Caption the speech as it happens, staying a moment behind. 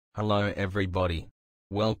Hello everybody.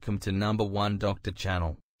 Welcome to number 1 Doctor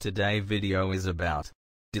channel. Today video is about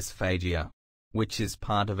dysphagia, which is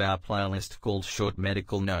part of our playlist called Short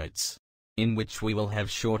Medical Notes, in which we will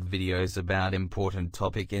have short videos about important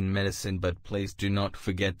topic in medicine. But please do not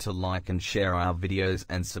forget to like and share our videos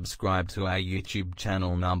and subscribe to our YouTube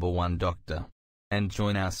channel number 1 Doctor. And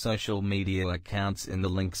join our social media accounts in the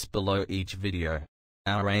links below each video.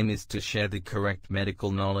 Our aim is to share the correct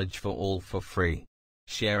medical knowledge for all for free.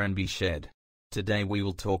 Share and be shared. Today we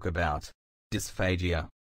will talk about dysphagia.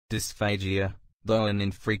 Dysphagia, though an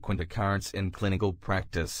infrequent occurrence in clinical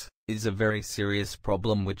practice, is a very serious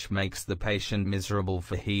problem which makes the patient miserable,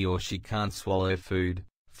 for he or she can't swallow food,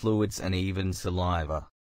 fluids and even saliva.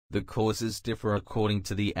 The causes differ according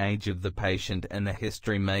to the age of the patient, and the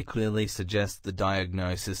history may clearly suggest the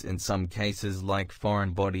diagnosis in some cases, like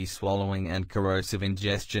foreign body swallowing and corrosive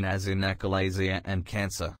ingestion, as in achalasia and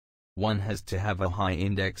cancer. One has to have a high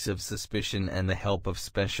index of suspicion and the help of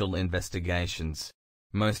special investigations.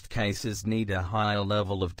 Most cases need a higher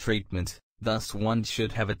level of treatment, thus one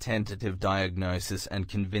should have a tentative diagnosis and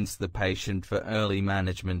convince the patient for early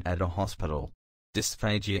management at a hospital.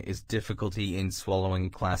 Dysphagia is difficulty in swallowing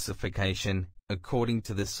classification, according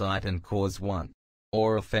to the site and cause. 1.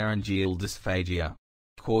 Oropharyngeal dysphagia.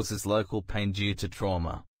 Causes local pain due to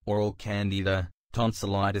trauma, oral candida,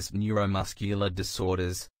 tonsillitis, neuromuscular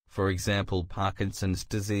disorders, for example Parkinson's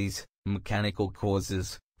disease, mechanical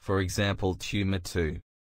causes, for example tumor. 2.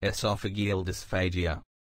 Esophageal dysphagia.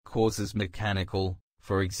 Causes mechanical,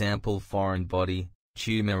 for example foreign body,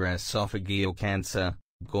 tumor, esophageal cancer,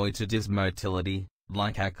 goiter, dysmotility,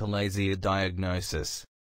 like achalasia. Diagnosis.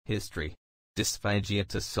 History. Dysphagia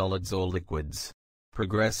to solids or liquids.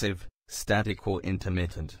 Progressive, static or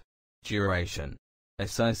intermittent. Duration.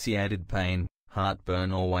 Associated pain,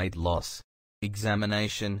 heartburn or weight loss.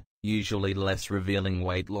 Examination, usually less revealing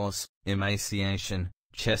weight loss, emaciation,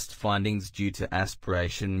 chest findings due to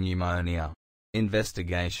aspiration pneumonia.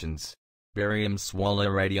 Investigations. Barium swallow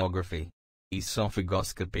radiography.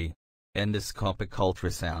 Esophagoscopy. Endoscopic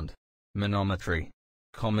ultrasound. Manometry.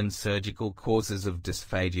 Common surgical causes of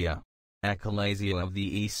dysphagia. Achalasia of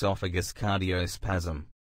the esophagus, cardiospasm.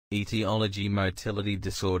 Etiology, motility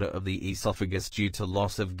disorder of the esophagus due to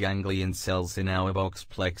loss of ganglion cells in Auerbach's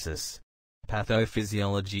plexus.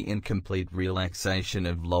 Pathophysiology, incomplete relaxation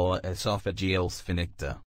of lower esophageal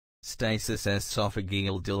sphincter. Stasis,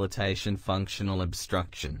 esophageal dilatation, functional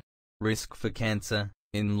obstruction. Risk for cancer,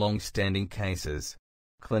 in long-standing cases.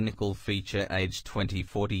 Clinical feature: age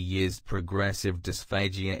 20-40 years, progressive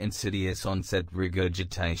dysphagia, insidious onset,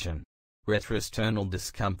 regurgitation. Retrosternal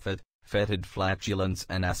discomfort, fetid flatulence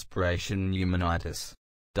and aspiration pneumonitis.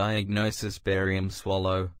 Diagnosis: barium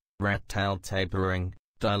swallow, rat tail tapering,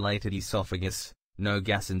 dilated esophagus, no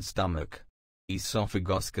gas in stomach.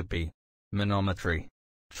 Esophagoscopy. Manometry.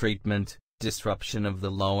 Treatment: disruption of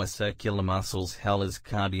the lower circular muscles, Heller's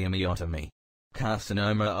cardiomyotomy.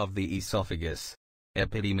 Carcinoma of the esophagus.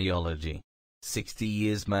 Epidemiology. 60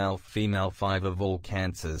 years, male, female, 5 of all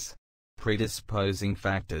cancers. Predisposing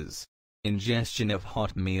factors: ingestion of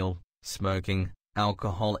hot meal, smoking,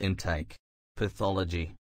 alcohol intake.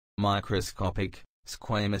 Pathology: microscopic,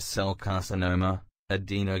 squamous cell carcinoma,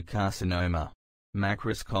 adenocarcinoma.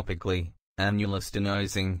 Macroscopically, annular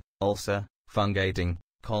stenosing, ulcer, fungating,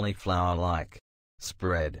 cauliflower-like.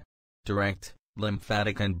 Spread: direct,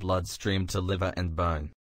 lymphatic and bloodstream to liver and bone.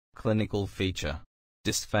 Clinical feature: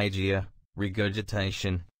 dysphagia,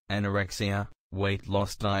 regurgitation, anorexia, weight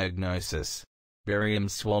loss. Diagnosis: barium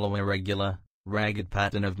swallow, irregular, ragged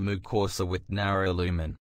pattern of mucosa with narrow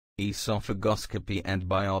lumen. Esophagoscopy and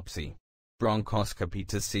biopsy. Bronchoscopy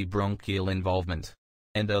to see bronchial involvement.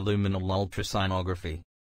 Endoluminal ultrasonography.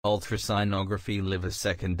 Ultrasonography, liver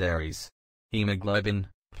secondaries. Hemoglobin,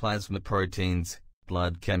 plasma proteins,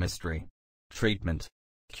 blood chemistry. Treatment: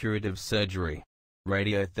 curative surgery.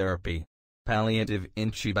 Radiotherapy. Palliative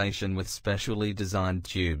intubation with specially designed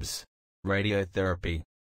tubes. Radiotherapy.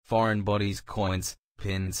 Foreign bodies, coins,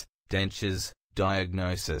 pins, dentures.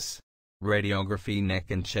 Diagnosis: radiography,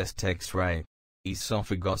 neck and chest X-ray.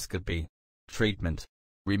 Esophagoscopy. Treatment: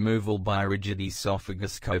 removal by rigid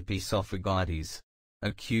esophagoscope. Esophagitis.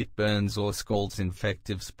 Acute burns or scalds,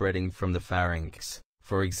 infective spreading from the pharynx,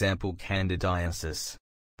 for example candidiasis.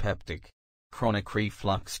 Peptic. Chronic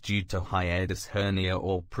reflux due to hiatus hernia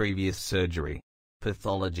or previous surgery.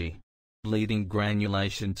 Pathology: bleeding,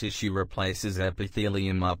 granulation tissue replaces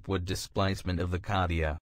epithelium, upward displacement of the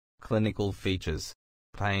cardia. Clinical features: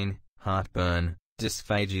 pain, heartburn,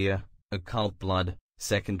 dysphagia, occult blood,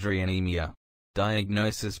 secondary anemia.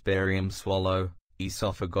 Diagnosis: barium swallow,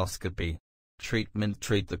 esophagoscopy. Treatment: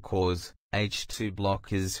 treat the cause, H2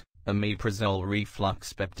 blockers, omeprazole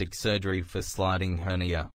reflux peptic surgery for sliding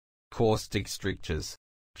hernia, caustic strictures,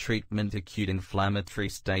 treatment acute inflammatory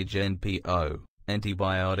stage NPO,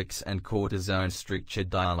 antibiotics and cortisone stricture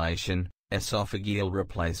dilation, esophageal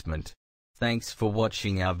replacement. Thanks for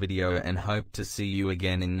watching our video and hope to see you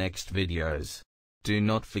again in next videos. Do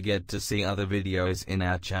not forget to see other videos in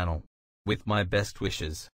our channel. With my best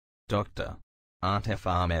wishes, Dr. Atef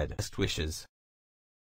Ahmed. Best wishes.